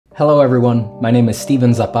Hello everyone, my name is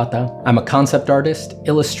Steven Zapata. I'm a concept artist,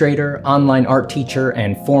 illustrator, online art teacher,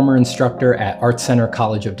 and former instructor at Art Center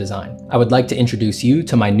College of Design. I would like to introduce you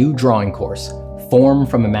to my new drawing course, Form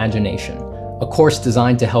from Imagination, a course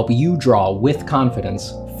designed to help you draw with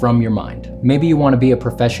confidence from your mind. Maybe you want to be a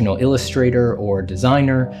professional illustrator or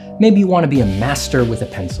designer, maybe you want to be a master with a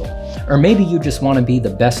pencil, or maybe you just want to be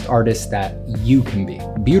the best artist that you can be.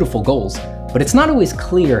 Beautiful goals. But it's not always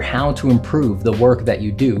clear how to improve the work that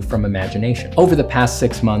you do from imagination. Over the past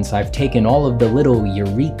 6 months, I've taken all of the little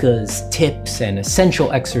eurekas, tips, and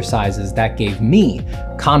essential exercises that gave me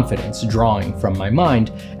confidence drawing from my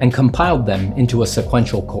mind and compiled them into a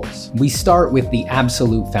sequential course. We start with the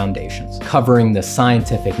absolute foundations, covering the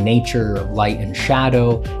scientific nature of light and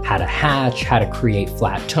shadow, how to hatch, how to create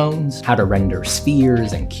flat tones, how to render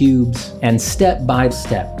spheres and cubes, and step by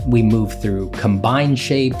step, we move through combined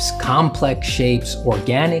shapes, complex shapes,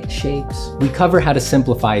 organic shapes. We cover how to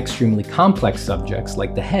simplify extremely complex subjects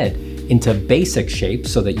like the head into basic shapes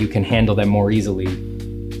so that you can handle them more easily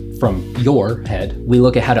from your head. We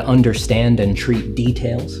look at how to understand and treat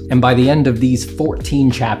details. And by the end of these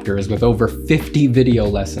 14 chapters with over 50 video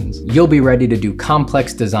lessons, you'll be ready to do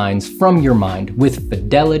complex designs from your mind with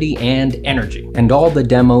fidelity and energy. And all the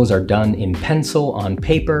demos are done in pencil on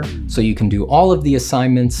paper, so you can do all of the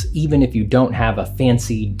assignments even if you don't have a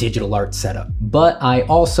fancy digital art setup. But I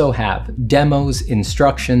also have demos,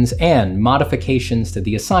 instructions, and modifications to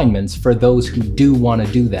the assignments for those who do want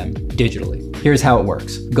to do them digitally. Here's how it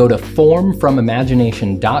works. Go to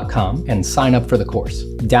formfromimagination.com and sign up for the course.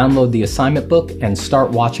 Download the assignment book and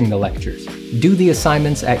start watching the lectures. Do the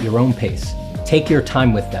assignments at your own pace. Take your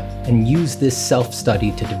time with them and use this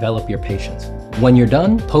self-study to develop your patience. When you're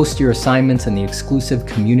done, post your assignments in the exclusive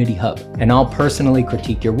community hub, and I'll personally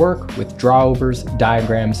critique your work with drawovers,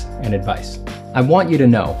 diagrams, and advice. I want you to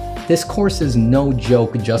know, this course is no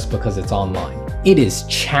joke just because it's online. It is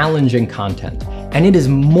challenging content, and it is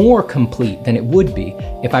more complete than it would be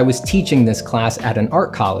if I was teaching this class at an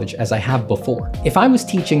art college as I have before. If I was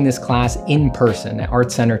teaching this class in person at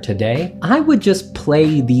Art Center today, I would just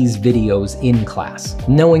play these videos in class,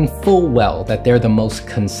 knowing full well that they're the most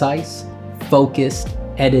concise, focused,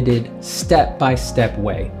 edited, step-by-step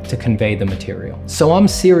way to convey the material. So I'm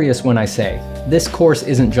serious when I say, this course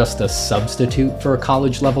isn't just a substitute for a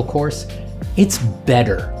college-level course, it's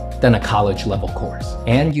better than a college-level course.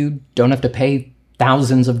 And you don't have to pay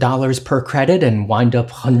thousands of dollars per credit and wind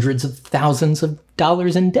up hundreds of thousands of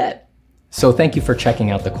dollars in debt. So thank you for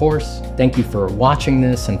checking out the course, thank you for watching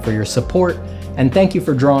this and for your support, and thank you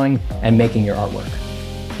for drawing and making your artwork.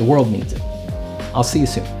 The world needs it. I'll see you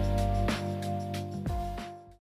soon.